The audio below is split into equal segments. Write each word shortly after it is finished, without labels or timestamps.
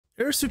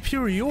Air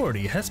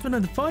superiority has been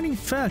a defining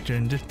factor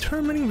in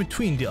determining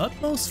between the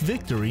utmost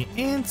victory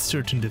and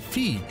certain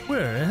defeat,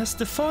 where it has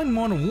defined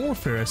modern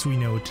warfare as we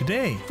know it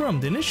today.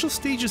 From the initial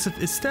stages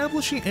of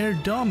establishing air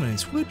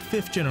dominance with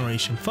 5th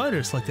generation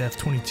fighters like the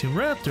F-22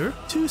 Raptor,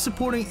 to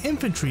supporting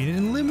infantry and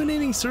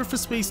eliminating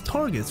surface-based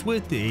targets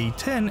with the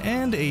A-10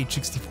 and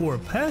H-64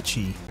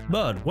 Apache.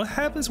 But what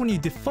happens when you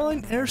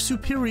define air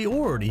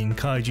superiority in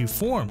kaiju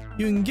form?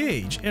 You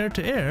engage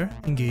air-to-air,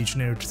 engage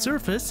in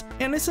air-to-surface,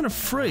 and isn't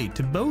afraid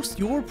to boast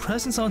your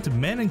presence onto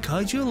men and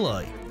kaiju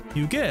alike.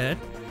 You get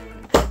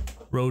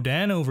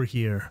Rodan over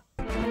here.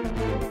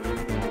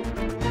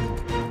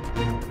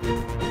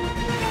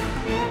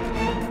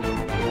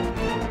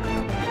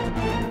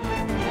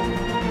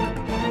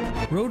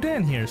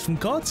 Rodan here is from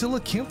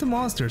Godzilla King of the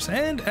Monsters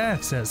and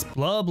Access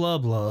blah blah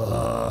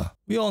blah.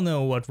 We all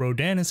know what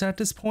Rodan is at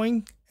this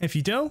point. If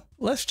you don't,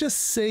 let's just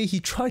say he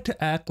tried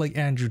to act like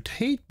Andrew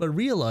Tate but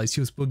realized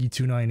he was Boogie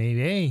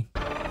 298A.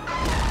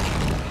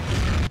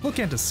 Look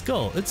at the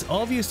skull, it's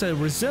obvious that it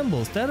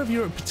resembles that of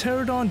your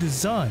pterodon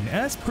design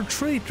as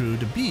portrayed through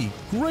the beak,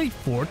 great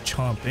for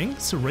chomping,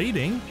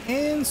 serrating,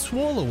 and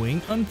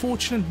swallowing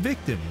unfortunate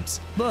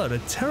victims, but a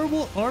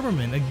terrible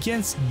armament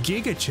against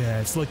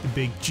gigachads like the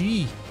Big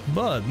G.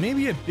 But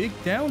maybe a big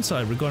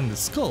downside regarding the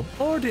sculpt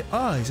are the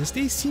eyes, as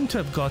they seem to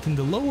have gotten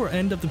the lower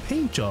end of the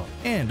paint job,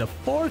 and a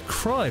far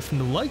cry from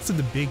the likes of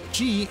the Big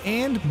G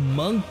and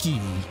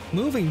Monkey.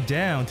 Moving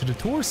down to the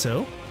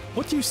torso,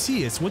 what you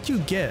see is what you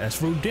get,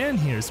 as Rodan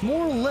here is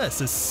more or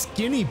less a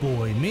skinny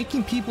boy,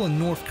 making people in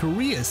North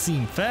Korea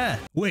seem fat.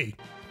 Wait.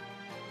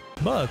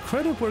 But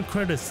credit where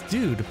credit's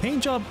due, the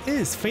paint job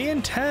is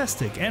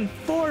fantastic and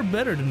far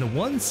better than the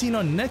one seen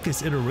on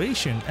NECA's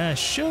iteration, as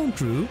shown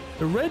through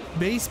the red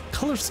base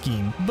color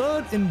scheme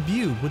but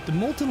imbued with the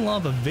molten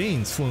lava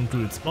veins flowing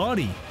through its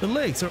body. The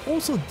legs are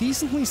also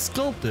decently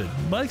sculpted,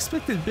 but I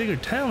expected bigger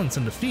talons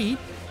on the feet,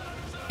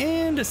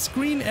 and a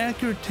screen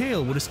accurate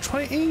tail with its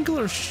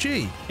triangular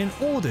shape in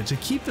order to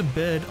keep the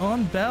bed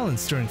on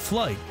balance during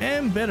flight,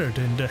 and better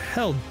than the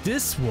hell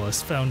this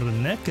was found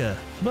on NECA.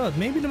 But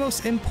maybe the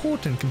most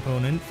important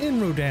component in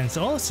Rodan's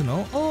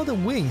arsenal are the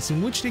wings,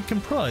 in which they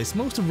comprise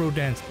most of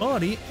Rodan's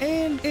body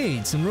and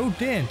aids in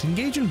Rodan to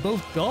engage in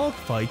both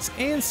dogfights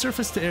and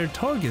surface-to-air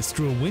targets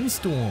through a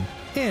windstorm.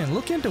 And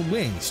look at the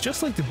wings,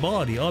 just like the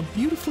body, are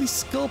beautifully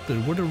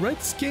sculpted with a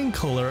red skin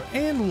color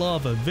and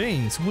lava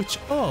veins, which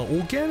are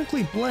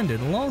organically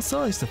blended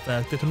alongside the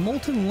fact that the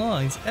molten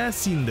lines as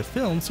seen in the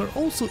films are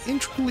also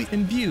intricately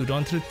imbued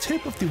onto the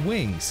tip of the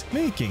wings,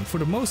 making for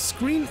the most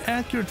screen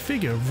accurate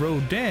figure of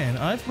Rodan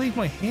I've laid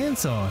my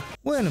hands on.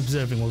 When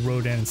observing what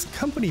Rodan is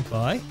accompanied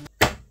by,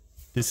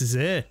 this is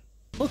it.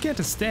 Look at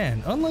the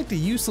stand. Unlike the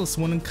useless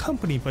one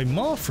accompanied by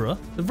Mothra,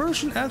 the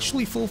version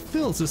actually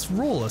fulfills this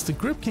role, as the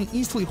grip can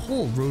easily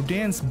hold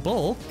Rodan's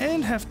bulk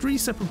and have 3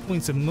 separate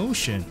points of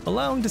motion,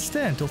 allowing the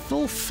stand to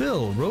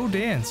fulfill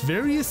Rodan's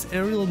various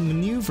aerial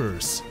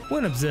maneuvers.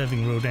 When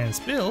observing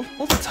Rodan's build,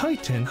 while the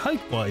Titan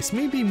height-wise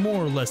may be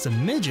more or less a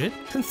midget,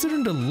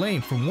 considering the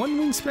length from one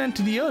wingspan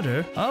to the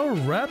other, our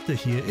Raptor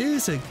here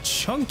is a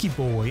chunky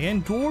boy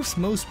and dwarfs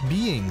most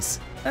beings,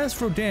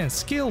 as Rodan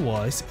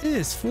scale-wise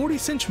is 40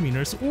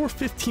 centimeters or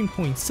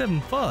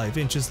 15.75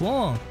 inches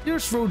long.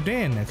 Here's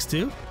Rodan next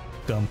to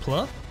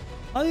Gunpla,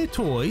 Hiya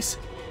Toys,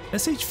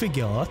 SH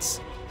Figuarts,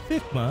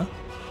 Figma,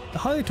 the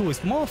Hiya Toys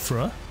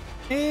Mothra,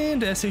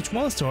 and SH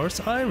Monsters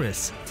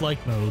Iris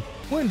Flight Mode.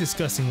 When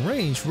discussing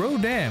range,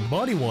 Rodan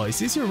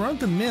body-wise is your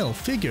run-of-the-mill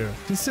figure,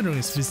 considering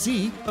his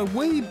physique, but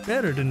way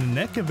better than the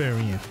NECA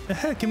variant. The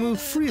head can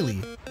move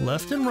freely,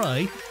 left and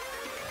right,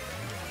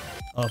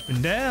 up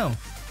and down.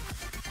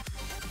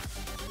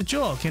 The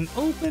jaw can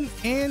open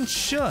and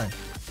shut.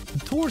 The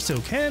torso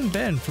can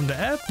bend from the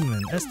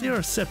abdomen, as they are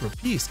a separate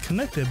piece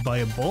connected by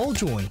a ball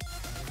joint.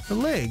 The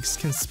legs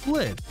can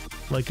split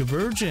like a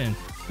virgin.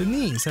 The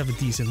knees have a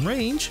decent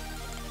range,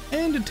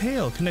 and the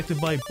tail connected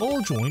by a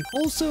ball joint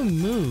also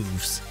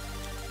moves.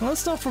 Now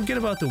let's not forget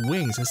about the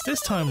wings, as this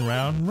time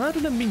around,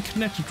 rather than being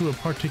connected through a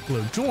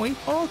particular joint,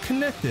 are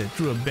connected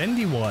through a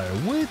bendy wire,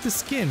 with the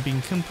skin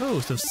being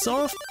composed of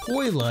soft,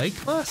 toy-like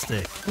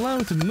plastic,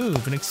 allowing it to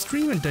move in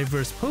extreme and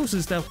diverse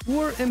poses that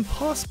were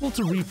impossible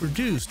to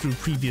reproduce through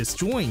previous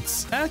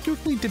joints,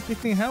 accurately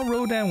depicting how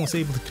Rodan was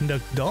able to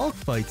conduct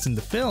dogfights in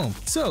the film.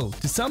 So,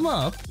 to sum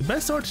up, the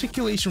best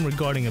articulation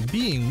regarding a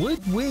being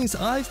with wings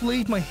I've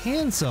laid my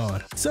hands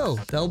on. So,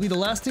 that'll be the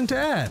last thing to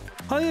add.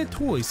 Hiya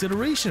Toys'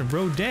 iteration of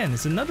Rodan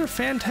is another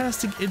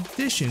fantastic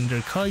addition to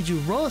their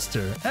kaiju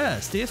roster,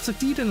 as they have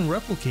succeeded in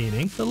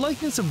replicating the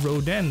likeness of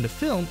Rodan in the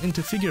film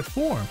into figure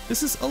form.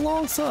 This is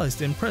alongside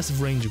the impressive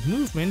range of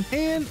movement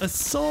and a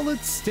solid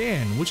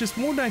stand, which is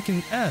more than I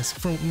can ask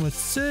from a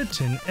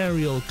certain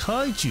aerial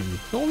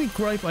kaiju. The only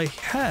gripe I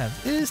have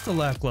is the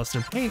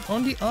lackluster paint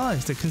on the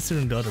eyes that,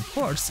 considering the other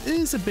parts,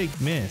 is a big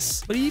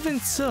miss. But even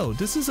so,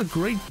 this is a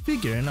great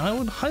figure and I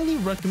would highly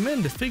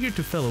recommend the figure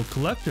to fellow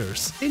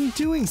collectors. In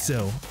doing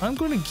so, I'm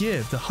going to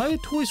give the Hiya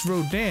Toys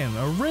Rodan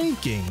a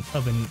ranking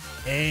of an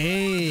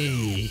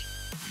A.